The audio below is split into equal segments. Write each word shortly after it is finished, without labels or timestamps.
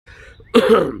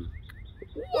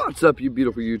What's up, you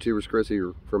beautiful YouTubers? Chris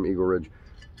here from Eagle Ridge.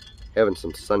 Having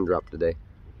some sun drop today.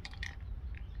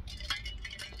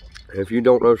 If you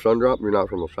don't know sun drop, you're not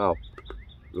from the South.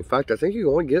 In fact, I think you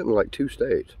can only get in like 2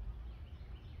 states.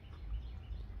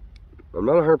 I'm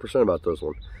not 100% about this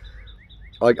one.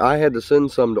 Like, I had to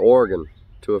send some to Oregon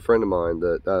to a friend of mine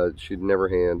that she'd never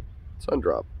had sun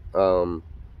drop. So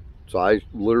I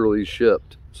literally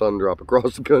shipped sun drop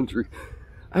across the country.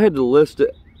 I had to list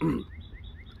it.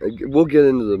 We'll get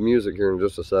into the music here in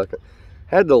just a second.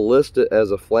 Had to list it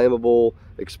as a flammable,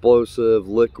 explosive,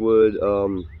 liquid,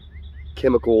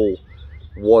 chemical,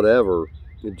 whatever,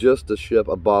 just to ship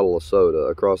a bottle of soda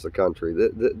across the country.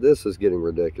 This is getting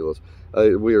ridiculous.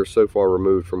 We are so far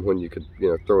removed from when you could,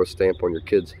 throw a stamp on your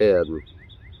kid's head and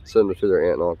send it to their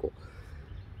aunt and uncle.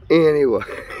 Anyway,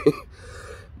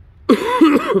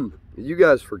 you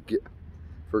guys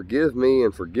forgive me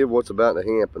and forgive what's about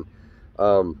to happen.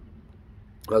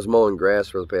 I was mowing grass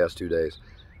for the past 2 days,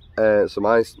 and so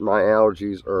my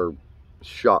allergies are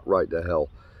shot right to hell.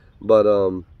 But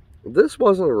this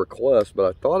wasn't a request, but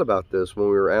I thought about this when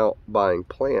we were out buying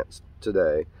plants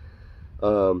today.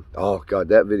 Oh God,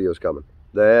 that video's coming.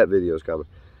 That video's coming.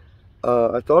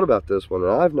 I thought about this one,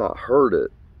 and I've not heard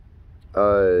it.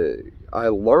 I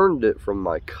learned it from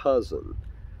my cousin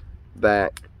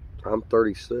back, I'm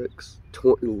 36,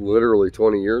 literally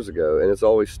 20 years ago, and it's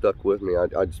always stuck with me. I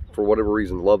just, for whatever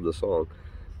reason, love the song.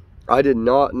 I did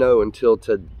not know until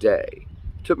today.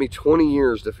 It took me 20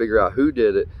 years to figure out who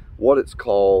did it, what it's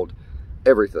called,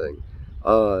 everything.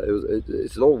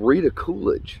 It's an old Rita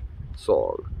Coolidge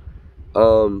song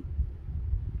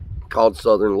called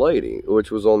Southern Lady,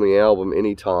 which was on the album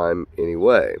Anytime,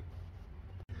 Anyway.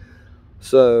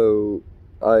 So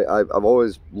I've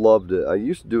always loved it. I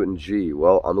used to do it in G.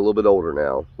 Well, I'm a little bit older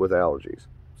now with allergies.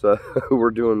 So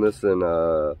we're doing this in,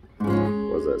 what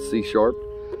was that, C sharp?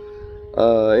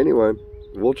 Anyway,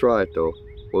 we'll try it though.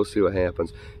 We'll see what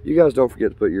happens. You guys don't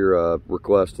forget to put your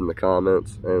request in the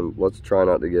comments, and let's try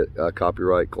not to get a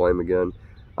copyright claim again.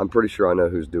 I'm pretty sure I know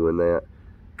who's doing that,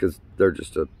 because they're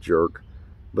just a jerk.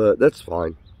 But that's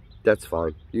fine. That's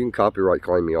fine. You can copyright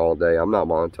claim me all day. I'm not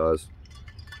monetized.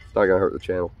 It's not going to hurt the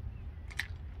channel.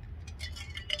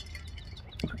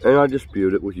 And I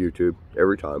dispute it with YouTube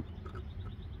every time.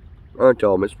 I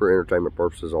tell them it's for entertainment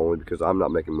purposes only, because I'm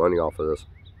not making money off of this.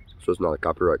 So it's not a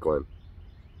copyright claim.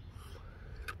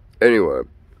 Anyway.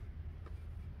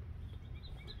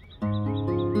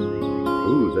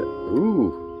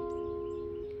 Ooh.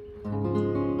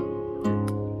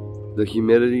 The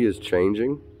humidity is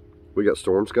changing. We got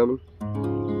storms coming.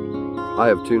 I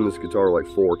have tuned this guitar like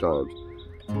 4 times.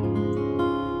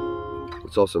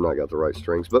 It's also not got the right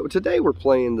strings. But today we're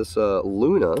playing this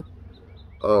Luna.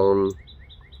 I'm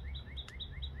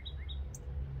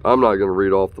not going to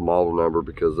read off the model number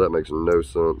because that makes no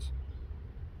sense.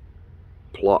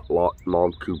 Plot lot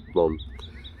mom coupon.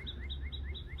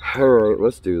 Alright,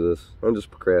 let's do this. I'm just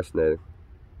procrastinating,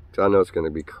 because I know it's going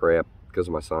to be crap because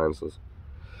of my sinuses.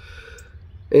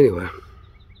 Anyway,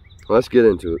 let's get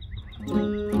into it.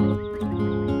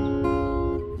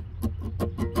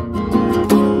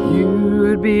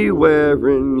 You'd be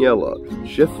wearing yellow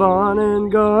chiffon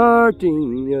and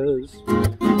gardenias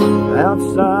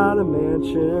outside a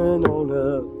mansion on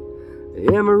a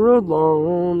emerald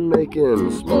lawn,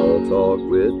 making small talk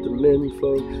with the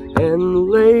menfolk and the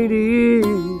ladies,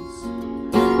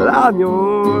 but I'm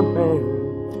your man.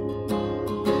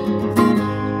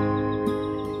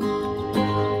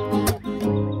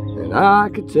 And I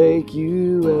could take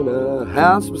you in a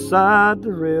house beside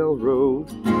the railroad,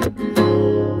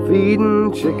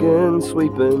 feeding chickens,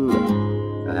 sweeping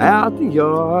out the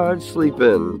yard,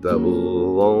 sleeping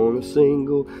double on a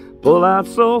single pull-out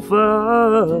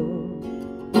sofa.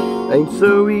 Ain't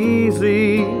so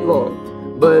easy, Lord,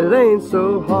 but it ain't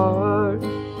so hard.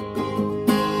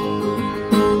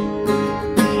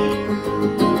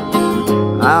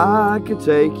 I could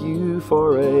take you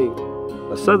for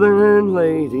a southern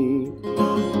lady,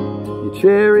 your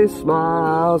cherry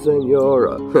smiles and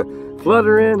your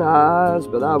fluttering eyes,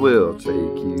 but I will take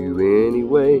you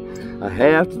anyway. I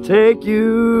have to take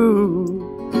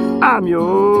you. I'm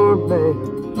your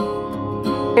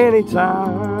man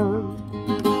anytime.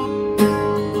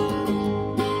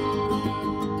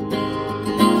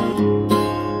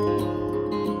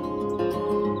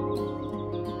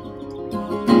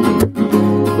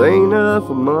 There ain't enough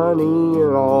money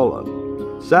in all of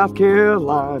South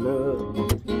Carolina.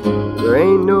 There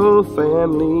ain't no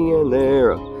family in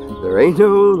there. There ain't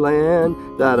no land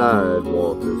that I'd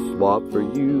want to swap for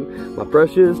you, my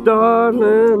precious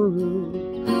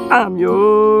darling. I'm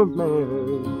your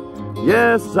man.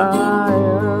 Yes, I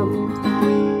am.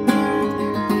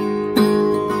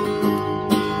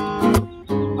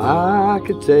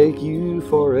 could take you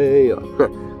for a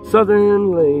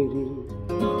southern lady.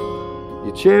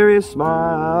 Your cherry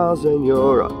smiles and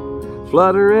your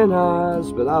fluttering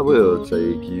eyes, but I will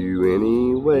take you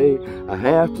anyway. I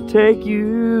have to take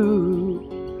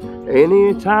you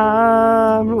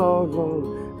anytime, Lord,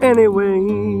 Lord,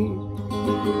 anyway.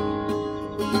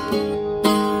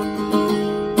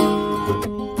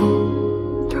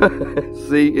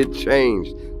 See, it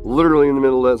changed literally in the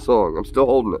middle of that song. I'm still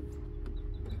holding it.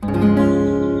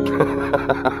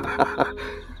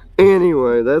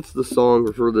 Anyway, that's the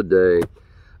song for the day.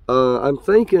 I'm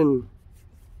thinking,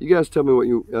 you guys tell me what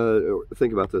you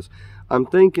think about this. I'm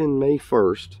thinking May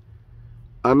 1st,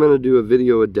 I'm going to do a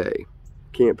video a day.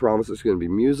 Can't promise it's going to be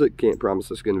music. Can't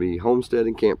promise it's going to be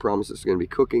homesteading. Can't promise it's going to be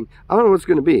cooking. I don't know what it's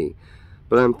going to be.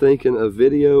 But I'm thinking a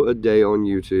video a day on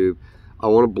YouTube. I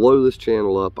want to blow this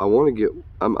channel up. I want to get,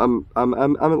 I'm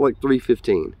at like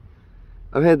 315.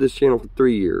 I've had this channel for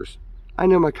 3 years. I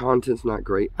know my content's not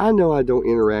great. I know I don't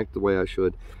interact the way I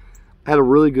should. I had a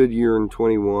really good year in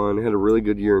 21. I had a really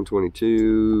good year in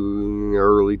 22,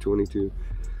 early 22.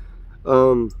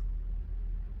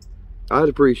 I'd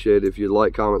appreciate it if you'd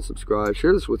like, comment, subscribe,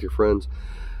 share this with your friends.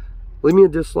 Leave me a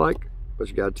dislike, but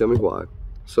you gotta tell me why.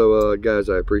 So, guys,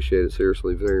 I appreciate it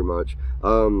seriously very much.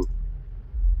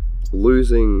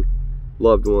 Losing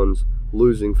loved ones,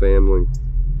 losing family.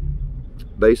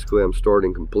 Basically, I'm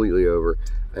starting completely over,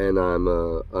 and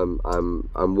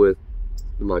I'm with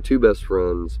my 2 best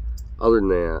friends. Other than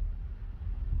that,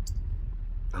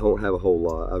 I don't have a whole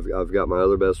lot. I've got my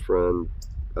other best friend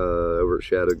over at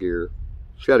Shadow Gear,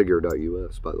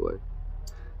 shadowgear.us, by the way.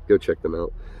 Go check them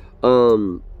out.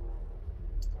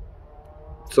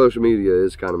 Social media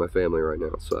is kind of my family right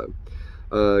now. So,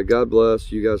 God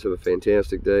bless. You guys have a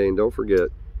fantastic day, and don't forget,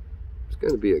 it's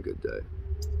going to be a good day.